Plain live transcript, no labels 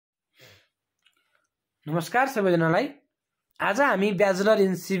नमस्कार सबैजनालाई। आज हामी bachelor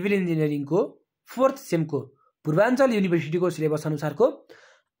in civil इन्जिनियरिङको 4th सेमको Purvanchal युनिभर्सिटीको syllabus अनुसारको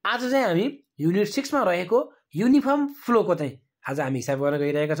आज चाहिँ हामी युनिट 6 मा रहेको युनिफर्म फ्लोको चाहिँ आज हामी हिसाब गर्न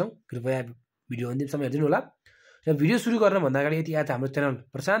गइरहेका छौं। कृपया भिडियो अन्तिमसम्म हेर्दिनु होला। र भिडियो सुरु गर्न भन्दा अगाडि यदि आज हाम्रो च्यानल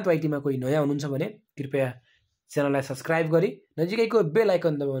प्रशान्त वाइटीमा कोही नयाँ हुनुहुन्छ भने कृपया च्यानललाई सब्स्क्राइब गरी नजिकैको बेल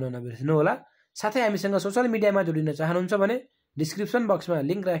आइकन दबाउन नबिर्सनु होला। साथै हामीसँग सोशल मिडियामा जोडिन चाहनुहुन्छ भने डिस्क्रिप्सन बक्समा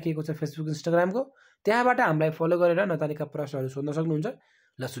लिंक राखिएको छ फेसबुक इन्स्टाग्रामको, त्यहाँबाट हामीलाई फलो गरेर नजानेका प्रश्नहरू सोध्न सक्नुहुन्छ।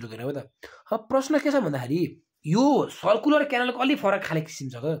 ल सुरु गरौँ है त। अब प्रश्न के छ भन्दाखेरि यो सर्कुलर क्यानलको अलि फरक खाले किसिम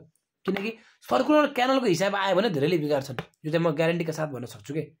छ के, किनकि सर्कुलर क्यानलको हिसाब आयो भने धेरैले बिगार्छन्। यो चाहिँ म ग्यारेन्टीका साथ भन्न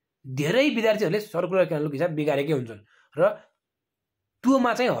सक्छु के धेरै विद्यार्थीहरूले सर्कुलर क्यानलको हिसाब बिगारेकै हुन्छन् र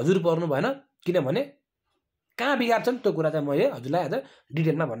त्योमा चाहिँ हजुर पर्नु भएन, किनभने कहाँ बिगार्छन् त्यो कुरा चाहिँ मैले हजुरलाई आज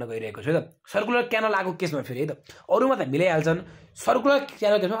डिटेलमा भन्न गइरहेको छु। सर्कुलर क्यानल आएको केसमा फेरि है त अरूमा त मिलाइहाल्छन्, सर्कुलर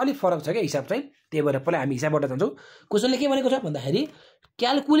क्यानल केसमा अलिक फरक छ क्या हिसाब चाहिँ। त्यही भएर पहिला हामी हिसाबबाट जान्छौँ। क्वेसनले के भनेको छ भन्दाखेरि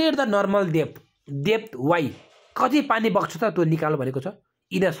calculate the normal depth why, कति पानी बग्छ त त्यो निकाल भनेको छ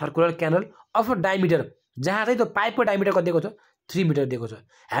in a circular canal of diameter, जहाँ चाहिँ त्यो पाइपको डायमिटर कति दिएको छ 3 मिटर दिएको छ।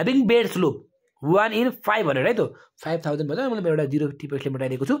 ह्याभिङ बेड स्लोप 1/500 है, त 5000 भन्छ, मैले एउटा 0 टिपेसले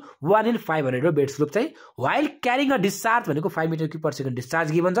मेटाइदिएको छु। 1/500 बेड स्लोप चाहिँ व्हाइल क्यारिङ अ डिस्चार्ज भनेको 5 metre cube per second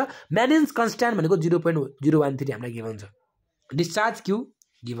discharge given छ। म्यानेन्स कन्स्ट्यान्ट भनेको 0.013 हामीलाई गिभन छ। डिस्चार्ज क्यू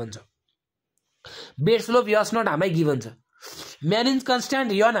गिभन छ। बेड स्लोप यस नट हामीलाई गिभन छ। म्यानेन्स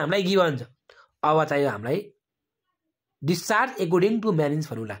कन्स्ट्यान्ट यन हामीलाई गिभन छ। अब चाहियो हामीलाई discharge according to म्यानेन्स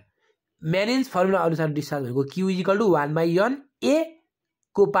formula. म्यानेन्स formula अनुसार डिस्चार्ज भनेको क्यू इक्वल टु 1/n ए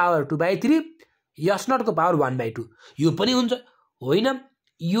को पावर 2/3 यस नट को पावर 1/2। यो पनि हुन्छ होइन।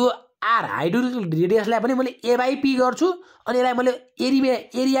 यो आर हाइड्रोलिक रेडियसलाई पनि मैले a/p गर्छु अनि यसलाई मैले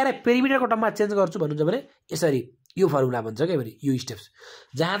एरिया र पेरिमिटरको टर्ममा चेन्ज गर्छु भन्नुहुन्छ भने यसरी यो फर्मुला भन्छ के फेरि यो स्टेप्स,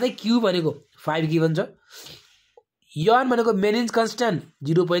 जहाँ चाहिँ क्यू भनेको 5 गिभन छ, यन भनेको मेनिन्स कन्स्ट्यान्ट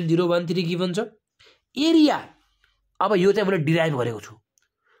 0.013 गिभन छ, एरिया अब यो चाहिँ मैले डिराइभ गरेको छु।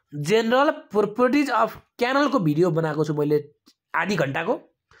 जेनरल प्रोपर्टिज अफ क्यानलको भिडियो बनाएको छु मैले आधी घण्टाको,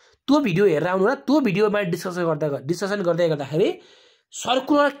 त्यो भिडियो हेरेर आउनु होला। त्यो भिडियोमा डिस्कसन गर्दै गर्दाखेरि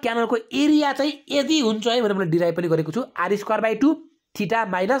सर्कुलर क्यानलको एरिया चाहिँ यदि हुन्छ है भनेर मैले डिराइभ पनि गरेको छु। r²/2 theta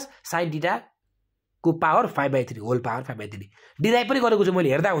minus sin theta को पावर 5/3 होल पावर 5/3 डिराइभ पनि गरेको छु मैले,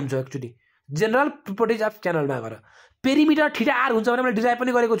 हेर्दा हुन्छ एकचोटि जेनरल प्रोपर्टिज अफ क्यानलमा गएर। पेरिमिटर थीटा r हुन्छ भने मैले डिराइभ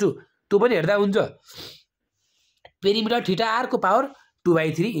पनि गरेको छु, त्यो पनि हेर्दा हुन्छ। पेरिमिटर थीटा r को power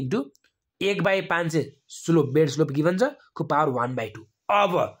 2/3 into 1/500 slope bed slope given छ को पावर 1/2।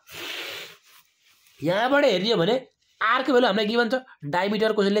 अब यहाँबाट हेर्ने हो भने आर को भ्यालु हामीलाई गिभन छ।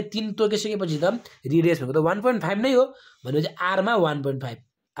 डायमिटर क्वेसनले 3 तोकिसकेपछि त रेडियस भनेको त 1.5 नै हो भनेपछि r मा 1.5,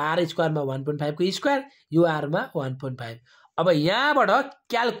 r² मा 1.5 को स्क्वायर, यो r मा 1.5। अब यहाँबाट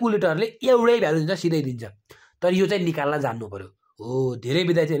क्यालकुलेटरले एउटै भ्यालु दिन्छ, सिधै दिन्छ, तर यो चाहिँ निकाल्न जान्नु पर्यो। हो धेरै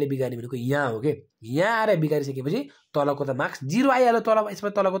विद्यार्थीहरूले बिगार्ने भनेको यहाँ हो के, यहाँ आएर बिगारिसकेपछि तलको त मार्क्स 0 आइहाल्यो, यसमा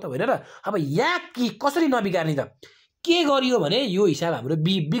तलको त होइन र। अब यहाँ कसरी नबिगार्ने त, के गरियो भने यो हिसाब हाम्रो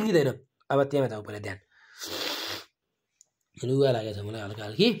बिग्रिँदैन। अब त्यहाँ जाउँ पहिला ध्यान, लुगा लागेको छ मलाई हल्का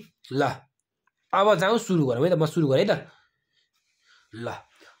हल्की। ल अब जाउँ सुरु गरौँ है त, म सुरु गरेँ त। ल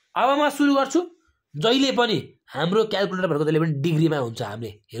अब म सुरु गर्छु। जहिले पनि हाम्रो क्यालकुलेटर भनेको जहिले पनि डिग्रीमा हुन्छ। हामीले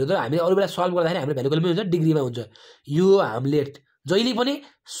हेर्नु त हामीले अरू बेला सल्भ गर्दाखेरि हाम्रो भ्यालु कहिले पनि हुन्छ डिग्रीमा हुन्छ। यो हामीले जहिले पनि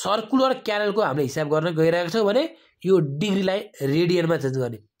सर्कुलर क्यानलको हामीले हिसाब गर्न गइरहेको छौँ भने यो डिग्रीलाई रेडियनमा चेन्ज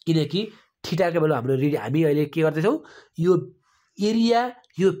गर्ने, किनकि थीटाको भ्यालु हाम्रो हामी अहिले के गर्दैछौँ, यो एरिया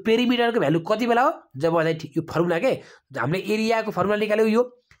यो पेरिमिटरको भ्यालु कति बेला हो जब चाहिँ यो फर्मुला के हामीले एरियाको फर्मुला निकाल्यो, यो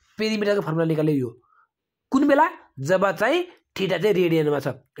पेरिमिटरको फर्मुला निकाल्यो, यो कुन बेला जब चाहिँ थीटा चाहिँ रेडियनमा छ।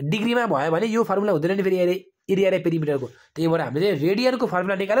 डिग्रीमा भयो भने यो फर्मुला हुँदैन नि फेरि एरिया र पेरिमिटरको, त्यही भएर हामीले चाहिँ रेडियनको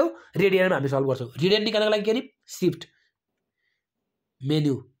फर्मुला निकाल्यौँ, रेडियनमा हामी सल्भ गर्छौँ। रेडियन निकाल्नको लागि के नि सिफ्ट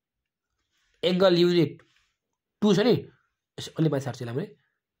मेन्यु एङ्गल युनिट 2 छ नि, अलि माथि सार्छु मैले।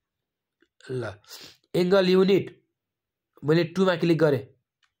 ल एङ्गल युनिट मैले 2 मा क्लिक गरेँ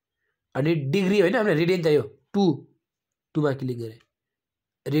अनि डिग्री होइन हामीले रेडियन चाहियो 2 मा क्लिक गरेँ,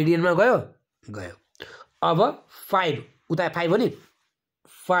 रेडियनमा गयो। अब 5 उता 5 हो नि,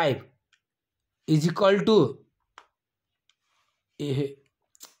 5 is equal to is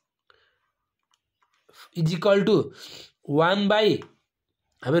equal to 1/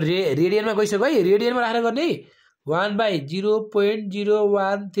 हाम्रो रेडियनमा गइसक्यो है, रेडियनमा राखेर गर्ने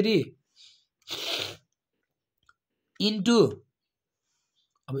 1/0.013 इन्टु,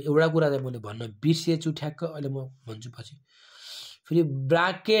 अब एउटा कुरा चाहिँ मैले भन्न बिर्सेछु ठ्याक्क, अहिले म भन्छु पछि, फेरि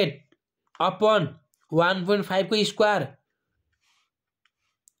ब्राकेट अपन 1.5 को स्क्वायर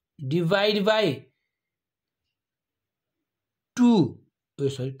डिभाइड बाई 2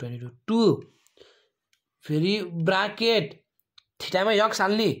 22 फेरि ब्राकेट थीटामा यक्स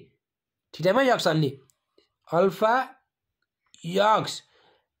हाल्ने alpha x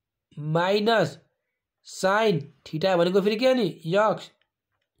minus sine theta भनेको फेरि के हो नि यक्स।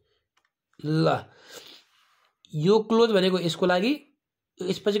 ल यो क्लोज भनेको यसको लागि,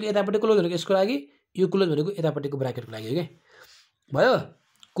 यसपछिको यतापट्टि क्लोज भनेको यसको लागि, यो क्लोज भनेको यतापट्टिको ब्राकेटको लागि हो के भयो।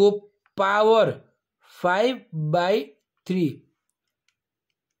 को पावर 5/3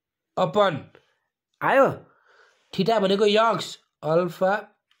 अपन आयो थीटा भनेको यक्स अल्फा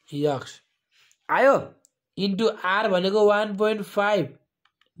यक्स आयो इन्टु आर भनेको 1.5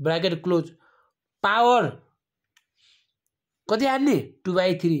 ब्राकेट क्लोज पावर कति हाल्ने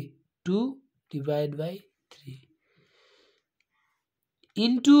 2/3 2/3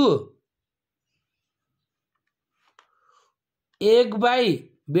 इन्टु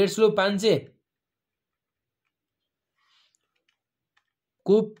 1/500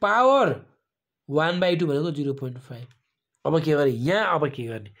 को पावर 1/2 भनेको 0.5। अब के गर्ने यहाँ, अब के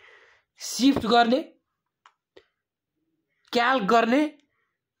गर्ने शिफ्ट गर्ने क्याल्क गर्ने।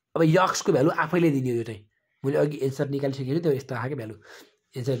 अब यक्स को भ्यालु आफैले दिने यो चाहिँ मैले अघि एन्सर निकालिसकेको त्यो यस्तो आएको भ्यालु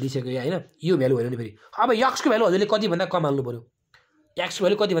एन्सर दिइसक्यो हैन। यो भ्यालु होइन नि फेरि अब यक्स को भ्यालु हजुरले कति भन्दा कम हाल्नु पर्यो। एक्स को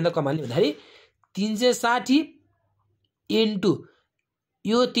भ्यालु कति भन्दा कम हाल्ने भन्दाखेरि 360 इन्टु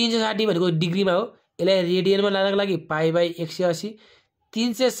यो 360 भनेको डिग्रीमा हो, यसलाई रेडियनमा लानको लागि पाई/180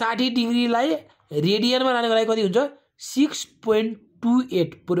 360 डिग्रीलाई रेडियनमा लानको लागि कति हुन्छ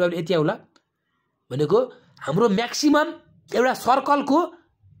 6.28 प्रोबेबली यति होला भनेको हाम्रो म्याक्सिमम एउटा सर्कलको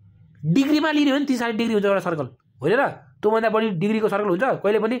डिग्रीमा लिने हो भने 360 डिग्री हुन्छ एउटा सर्कल होइन र। त्योभन्दा बढी डिग्रीको सर्कल हुन्छ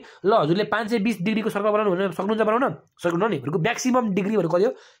कहिले पनि। ल हजुरले 520 डिग्रीको सर्कल बनाउनु भने सक्नुहुन्छ बनाउन सक्नुहुन्न नि भनेको म्याक्सिमम डिग्री भनेको कति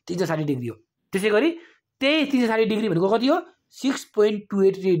हो 360 डिग्री हो। त्यसै गरी त्यही 360 डिग्री भनेको कति हो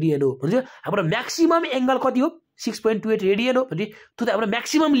 6.28 रेडियन हो भनेको हाम्रो म्याक्सिमम एंगल कति हो 6.28 रेडियन हो भने त्यो त हाम्रो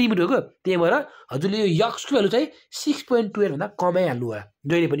म्याक्सिमम लिमिट हो। त्यही भएर हजुरले यो यक्स को भ्यालु चाहिँ 6.28 भन्दा कमै हाल्नु होला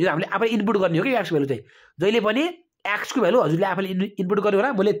जहिले पनि। यो हामीले आफै इनपुट गर्ने हो कि एक्स को भ्यालु चाहिँ जहिले पनि एक्स को भ्यालु हजुरले आफैले इनपुट गर्नु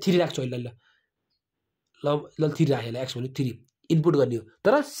होला। मैले 3 राख्छु अहिले ल 3 राखेँ एक्स भ्यालु 3 इनपुट गर्ने हो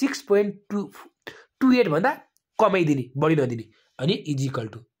तर 6.28 भन्दा कमै दिने बढी नदिने अनि इज इक्वल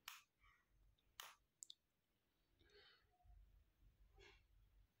टु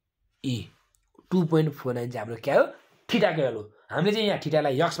ए 2.49 चाहिँ हाम्रो के आयो थीटाको भ्यालु। हामीले चाहिँ यहाँ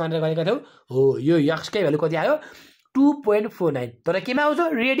थीटालाई यक्स मानेर गरेका थियौँ हो। यो यक्सकै भ्यालु कति आयो 2.49 तर केमा आउँछ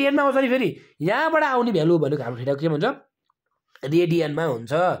रेडियनमा आउँछ नि फेरि यहाँबाट आउने भ्यालु भनेको हाम्रो थीटाको के भन्छ रेडियनमा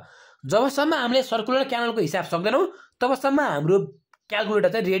हुन्छ। जबसम्म हामीले सर्कुलर क्यानलको हिसाब सक्दैनौँ तबसम्म हाम्रो क्याल्कुलेटर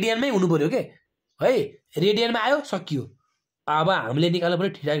चाहिँ रेडियनमै हुनु पर्यो के है। रेडियनमा आयो सकियो। अब हामीले निकाल्नु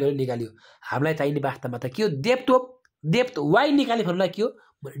पर्यो थीटाको भ्यालु निकाल्यो। हामीलाई चाहिने वास्तवमा त के हो डेप्थ वाइ निकाल्ने फर्मुला के हो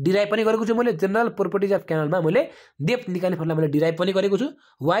डिराइभ पनि गरेको छु मैले। जनरल प्रोपर्टिज अफ क्यानलमा मैले डेप्थ निकाल्ने फर्मुला मैले डिराइभ पनि गरेको छु।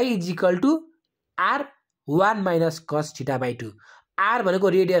 Why is equal to are 1 minus cos थीटा/2। Are भनेको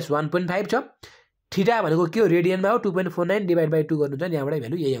रेडियस 1.5 छ थीटा भनेको के हो रेडियनमा हो 2.49 डिभाइड बाइ 2 गर्नु छ नि यहाँबाट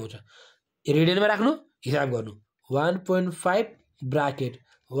भ्यालु यही आउँछ। रेडियनमा राख्नु हिसाब गर्नु 1.5 bracket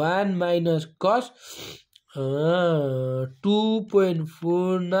 1 minus cos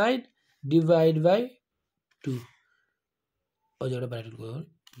 2.49 divide by 2 अझ एउटा ब्राकेट गयो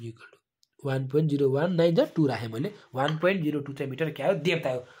इक्वल टु 1.019 छ 2 राखेँ मैले 1.02 चाहिँ मिटर के आयो डेप्थ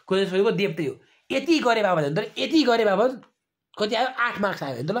आयो। क्वेसन सोधेको डेप्थ हो। यति गरे बाबत भने त यति गरे बाबत कति आयो 8 मार्क्स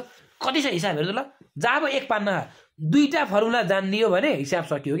आयो भने त ल कति छ हिसाब हेर्नु त ल। जब एक पान्ना दुईटा फर्मुला जान्दियो भने हिसाब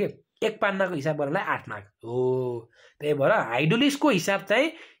सकियो के। एक पान्नाको हिसाब गर्नलाई 8 मार्क्स हो। त्यही भएर हाइड्रोलिक्सको हिसाब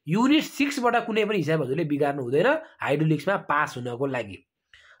चाहिँ युनिट 6 बाट कुनै पनि हिसाब हजुरले बिगार्नु हुँदैन हाइड्रोलिक्समा पास हुनको लागि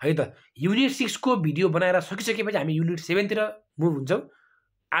है त। युनिट 6 को भिडियो बनाएर सकिसकेपछि हामी युनिट 7 तिर मुभ हुन्छौँ।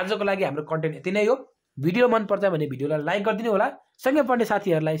 आजको लागि हाम्रो कन्टेन्ट यति नै हो। भिडियो मन पर्छ भने भिडियोलाई लाइक गरिदिनु होला, सँगै पढ्ने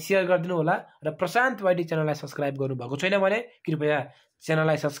साथीहरूलाई सेयर गरिदिनु होला र प्रशान्त वाइडी च्यानललाई सब्स्क्राइब गर्नुभएको छैन भने कृपया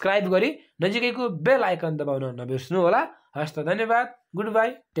च्यानललाई सब्स्क्राइब गरी नजिकैको बेल आइकन दबाउन नबिर्सनु होला। हस्त धन्यवाद गुड बाई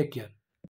टेक केयर।